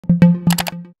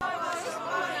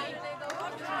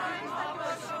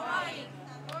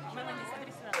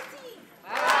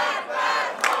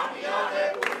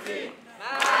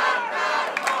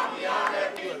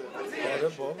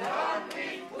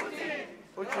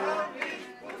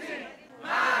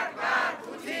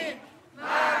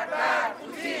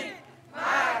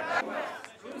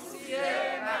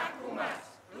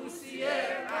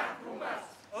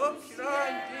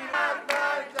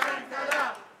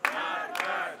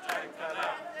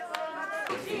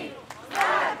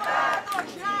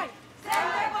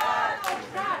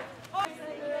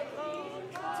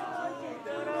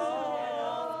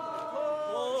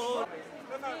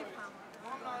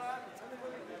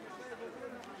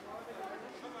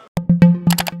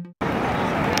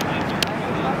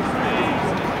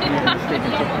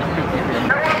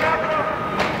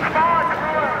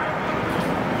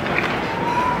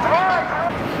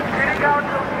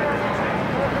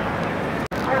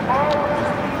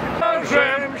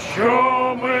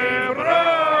Що ми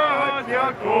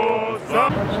браття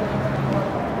козаки.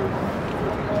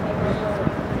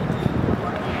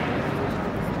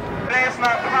 It's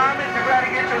not common. You gotta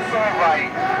get your soul right.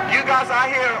 You guys out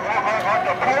here on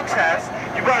the protest.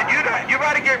 You gotta get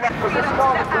right.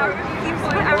 Our people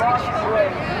and our children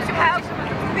to have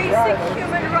basic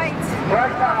human rights.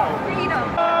 Freedom.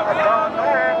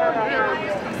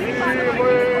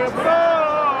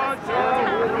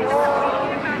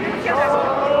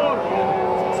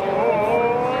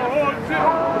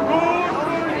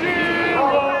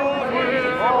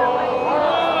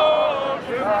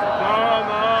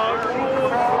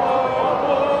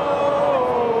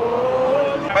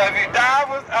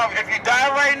 If you die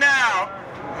right now,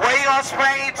 where you gonna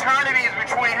spend eternities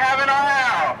between heaven or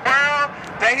hell? Well,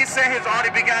 then he sent his only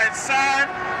begotten Son.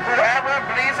 Whoever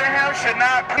believes in him should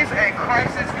not peace, and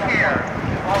Christ is here.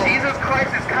 Jesus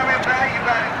Christ is coming back. You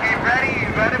gotta get ready. You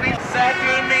better be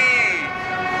secondly.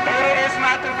 Buddha is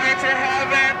not the way to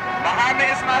heaven. Muhammad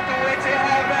is not the way to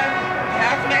heaven.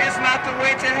 Catholic is not the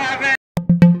way to heaven.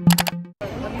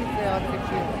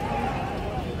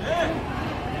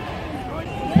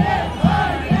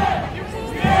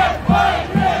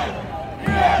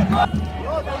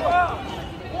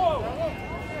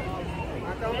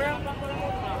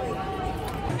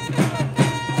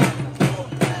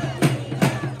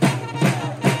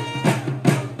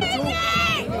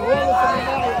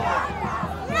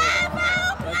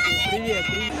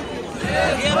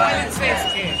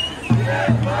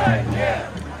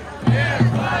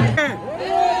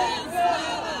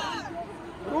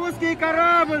 Русский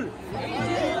корабль!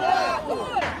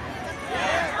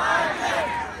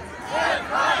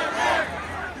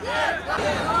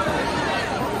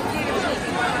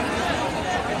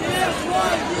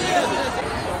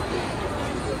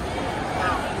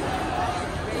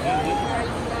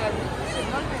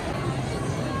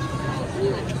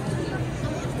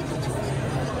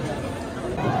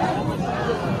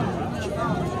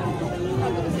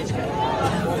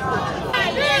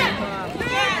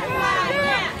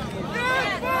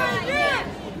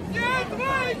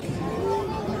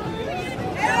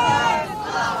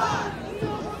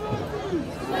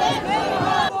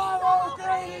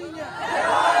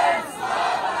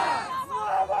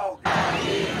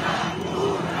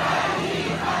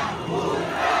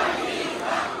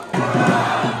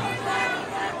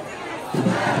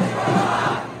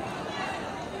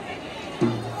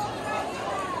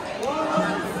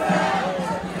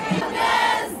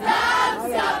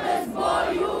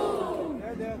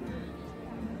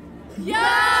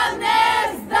 Я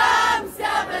не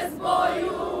здамся без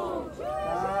бою!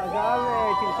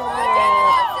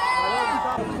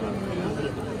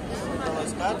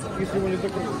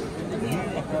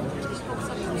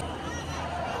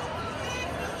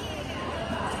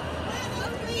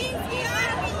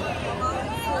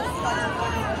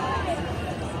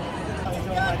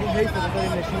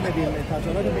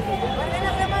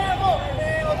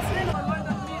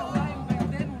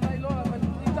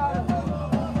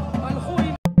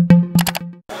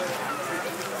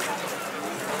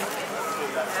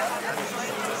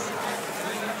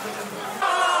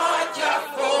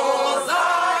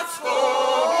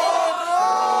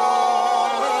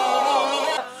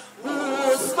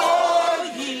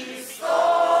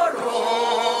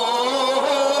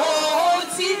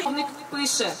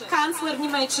 Канцлер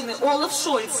Німеччини Олаф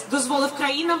Шольц дозволив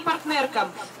країнам-партнеркам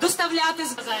доставляти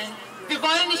Wir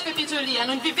wollen nicht kapitulieren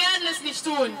und wir werden es nicht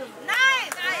tun. Nein!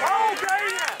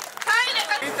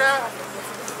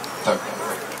 Так,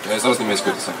 я зараз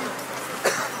німецькою писав.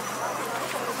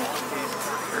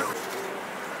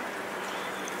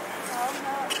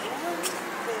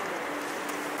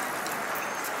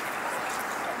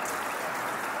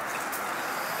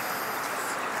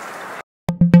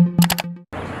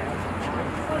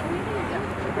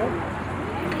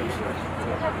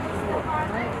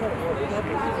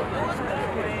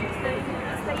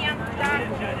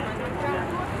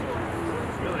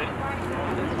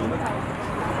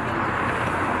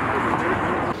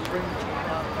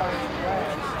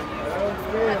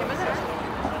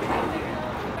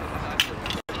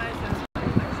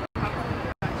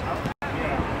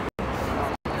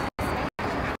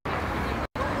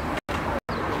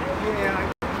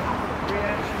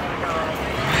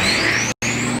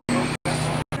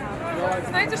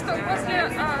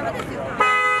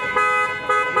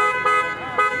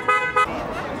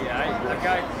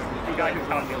 the guy who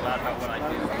taught me a lot about what I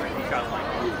do. He got like,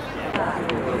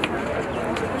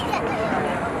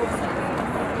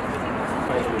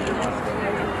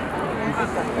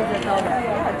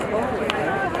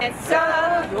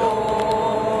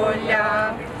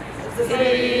 доля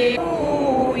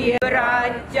зліє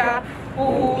браття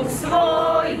у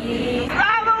своїй.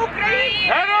 Слава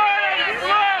Україні! Героям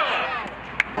слава!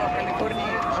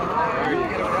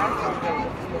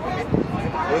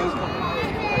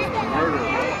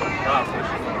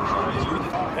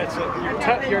 that's it.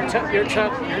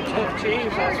 You're tough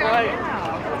teams. That's right.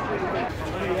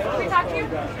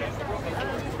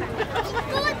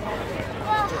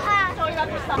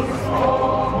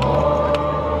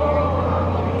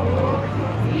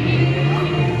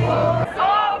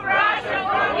 Off Russia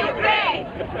from Ukraine!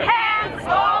 Hands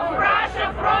off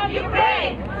Russia from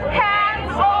Ukraine!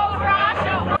 Hands off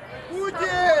Russia from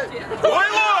Putin!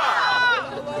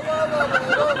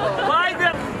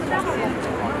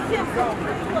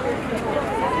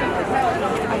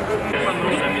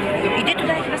 Іди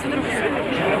туди, я вас вирву.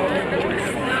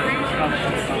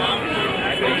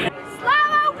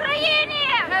 Слава Україні!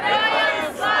 Героям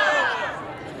слава!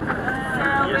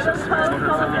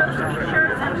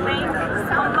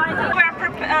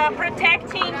 We're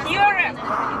protecting Europe.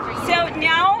 So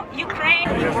now Ukraine.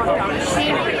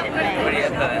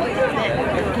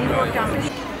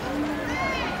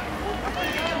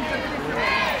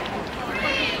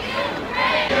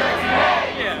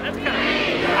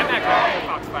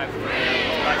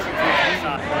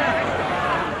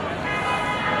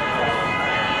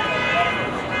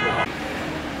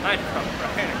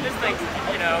 This thing's,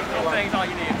 you know, little thing's all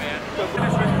you need, man.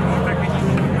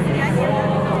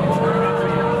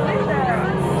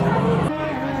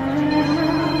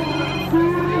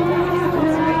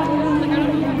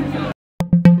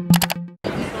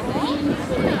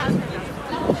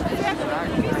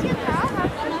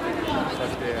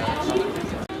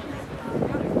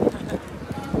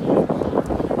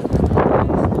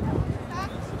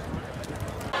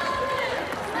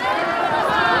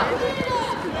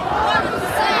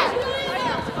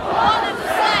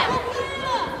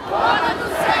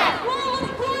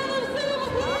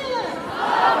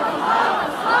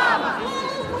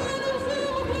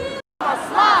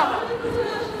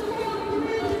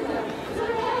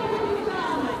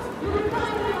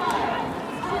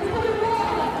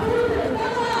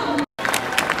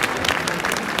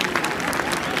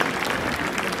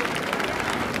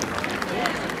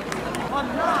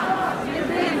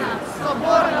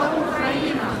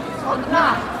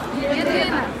 Одна,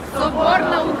 єдина,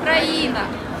 соборна Україна.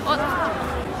 Одна,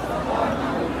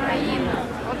 Україна.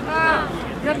 Одна,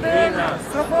 єдина,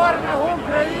 соборна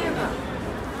Україна.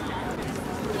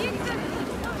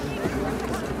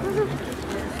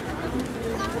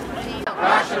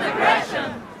 Russian aggression!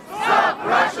 Stop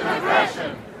Russian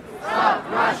aggression! Stop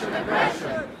Russian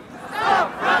aggression!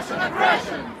 Stop Russian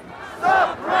aggression! Stop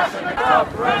Russian aggression! Stop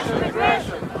Russian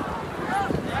aggression!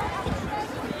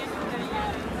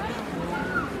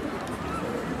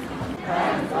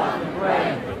 Hands off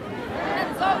Ukraine!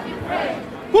 Hands off Ukraine!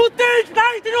 Putin,